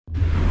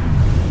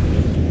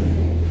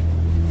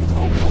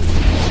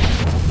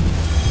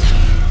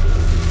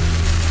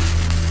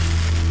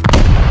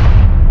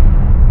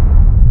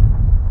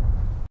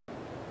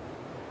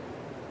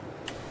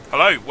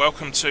Hello,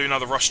 welcome to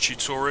another Rust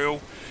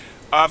tutorial.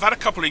 I've had a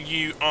couple of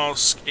you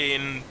ask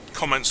in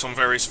comments on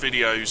various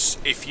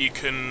videos if you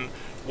can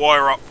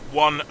wire up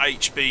one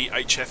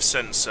HBHF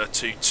sensor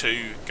to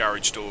two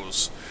garage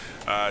doors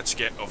to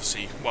get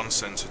obviously one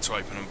sensor to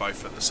open them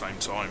both at the same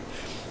time.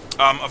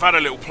 I've had a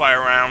little play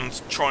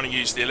around trying to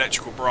use the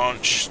electrical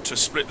branch to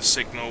split the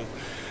signal,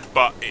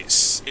 but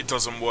it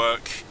doesn't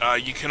work.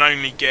 You can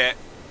only get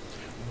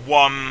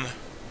one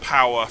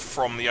power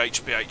from the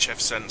HBHF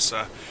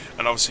sensor,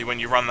 and obviously when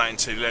you run that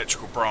into the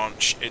electrical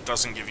branch it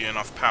doesn't give you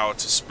enough power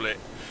to split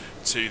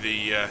to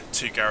the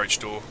two garage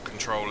door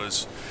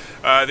controllers.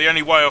 The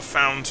only way I've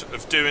found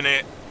of doing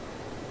it,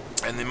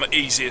 and the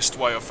easiest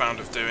way I've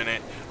found of doing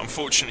it,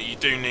 unfortunately you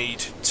do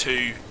need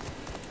two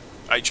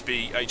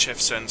HBHF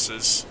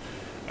sensors.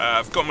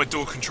 I've got my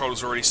door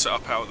controllers already set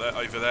up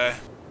over there.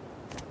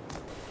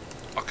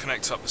 I'll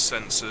connect up the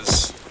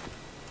sensors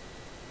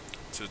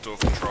to the door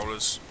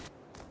controllers.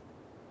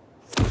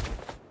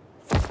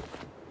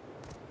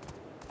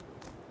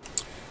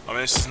 I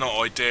mean, this is not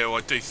ideal.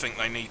 I do think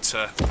they need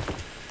to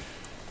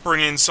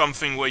bring in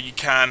something where you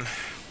can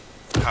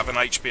have an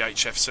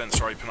HBHF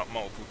sensor open up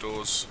multiple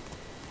doors.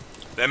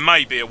 There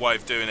may be a way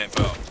of doing it,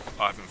 but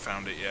I haven't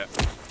found it yet.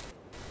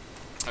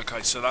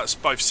 Okay, so that's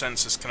both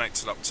sensors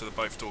connected up to the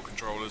both door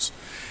controllers,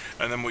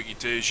 and then what you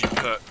do is you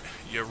put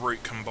your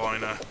root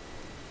combiner,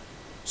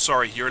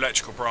 your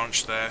electrical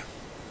branch there.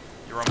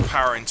 You run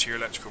power into your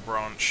electrical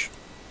branch.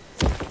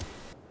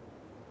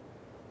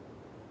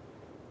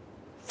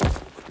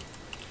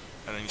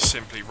 And then you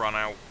simply run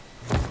out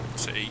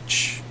to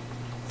each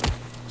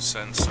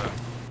sensor.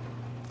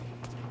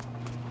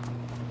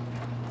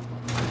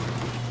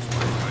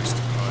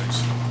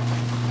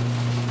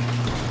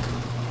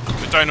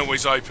 They don't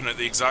always open at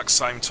the exact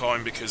same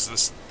time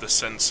because the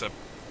sensor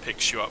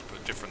picks you up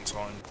at different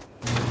times.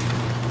 There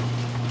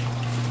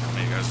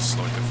you go, there's a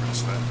slight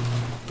difference there.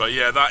 But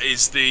yeah, that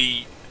is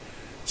the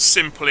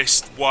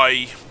simplest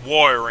way,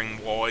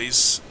 wiring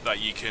wise, that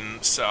you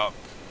can set up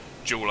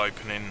dual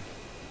opening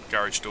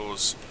garage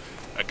doors.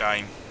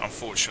 Again,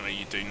 unfortunately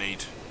you do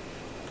need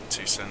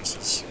two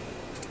sensors.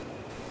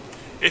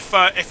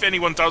 If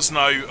anyone does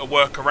know a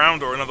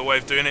workaround or another way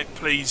of doing it,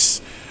 please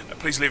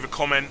leave a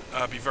comment.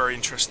 I'd be very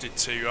interested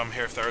to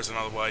hear if there is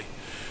another way.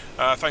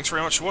 Thanks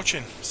very much for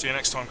watching. See you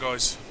next time,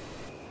 guys.